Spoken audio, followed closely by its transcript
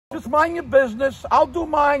Just mind your business. I'll do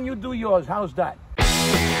mine, you do yours. How's that?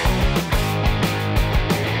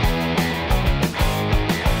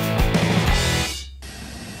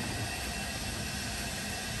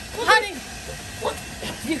 Honey,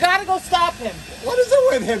 you gotta go stop him. What is it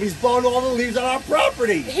with him? He's blowing all the leaves on our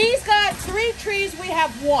property. He's got 3 trees, we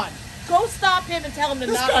have 1. Go stop him and tell him to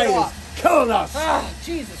knock it off. This guy is killing us. Ah,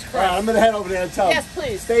 Jesus Christ. All right, I'm going to head over there and tell him. Yes,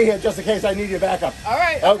 please. Stay here just in case I need your backup. All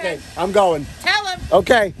right, Okay, I'm going. Tell him.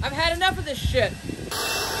 Okay. I've had enough of this shit.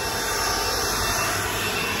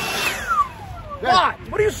 What?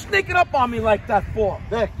 What are you sneaking up on me like that for?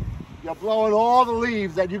 Vic, you're blowing all the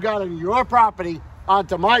leaves that you got on your property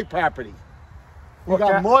onto my property. We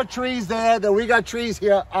got more trees there than we got trees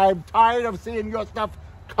here. I'm tired of seeing your stuff.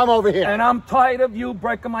 Come over here. And I'm tired of you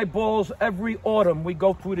breaking my balls every autumn. We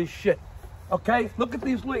go through this shit. Okay? Look at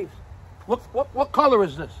these leaves. What color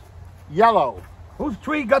is this? Yellow. Whose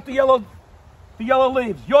tree got the yellow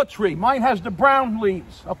leaves? Your tree. Mine has the brown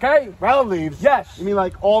leaves. Okay? Brown leaves? Yes. You mean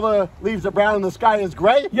like all the leaves are brown and the sky is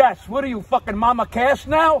gray? Yes. What are you, fucking Mama Cash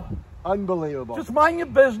now? Unbelievable. Just mind your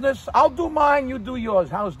business. I'll do mine, you do yours.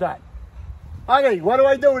 How's that? Honey, what do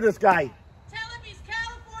I do with this guy? Tell him he's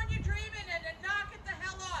California dreaming and to knock it the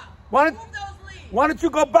hell off. Move those leaves. Why don't you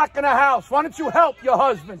go back in the house? Why don't you help your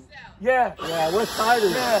husband? Yeah. Yeah, we're tired of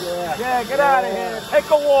this. Yeah, get out of here. Take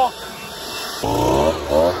a walk. Oh,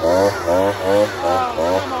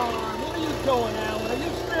 come on. What are you doing, Alan? Are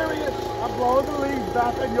you serious? I'm blowing the leaves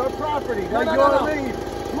back on your property. They're No. your leaves.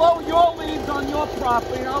 Blow your leaves on your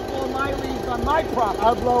property, and I'll blow my leaves on my property.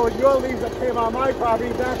 I'm blowing your leaves that came on my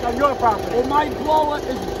property back on your property. Well, my blower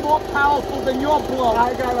is more powerful than your blower.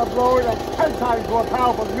 I got a blower that's 10 times more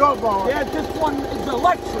powerful than your blower. Yeah, this one is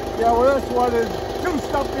electric. Yeah, well, this one is two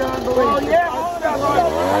stuff beyond belief. Oh, yeah, all of that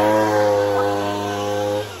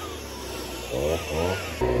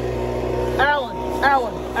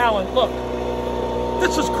Alan, look.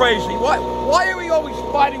 This is crazy. Why are we always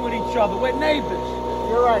fighting with each other? We're neighbors.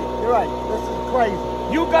 You're right. This is crazy.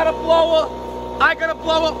 You got a blower, I got a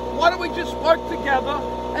blower. Why don't we just work together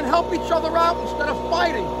and help each other out instead of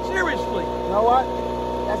fighting? Seriously. You know what?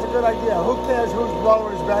 That's a good idea. Who cares whose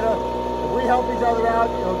blower is better? If we help each other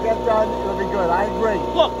out, it'll get done. It'll be good. I agree.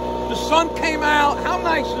 Look, the sun came out. How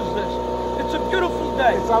nice is this? It's a beautiful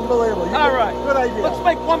day. It's unbelievable. All right. Good idea. Let's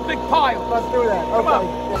make one big pile. Let's do that. Come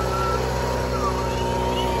on.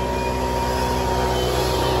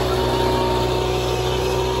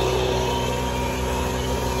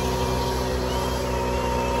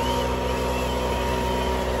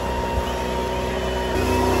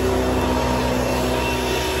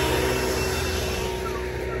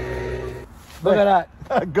 Look at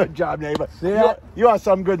that. Good job, neighbor. See that? You are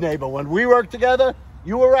some good neighbor. When we work together,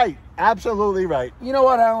 you were right. Absolutely right. You know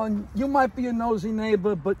what, Alan? You might be a nosy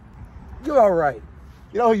neighbor, but you're all right.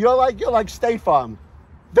 You know, you're like State Farm.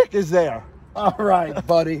 Vic is there. All right,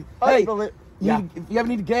 buddy. Hey, yeah. If you ever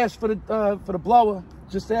need gas for the blower,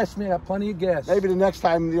 just ask me. I have plenty of gas. Maybe the next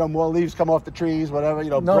time, more leaves come off the trees, whatever,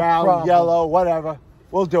 No brown, problem. yellow, whatever.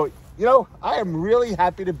 We'll do it. I am really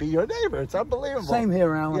happy to be your neighbor. It's unbelievable. Same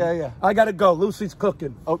here, Alan. Yeah. I got to go. Lucy's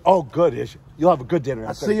cooking. Oh, good. You'll have a good dinner.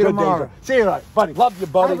 I'll see you tomorrow. See you, buddy. Love you,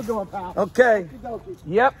 buddy. Have a good one, pal. Okay. Okey-dokey.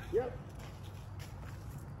 Yep.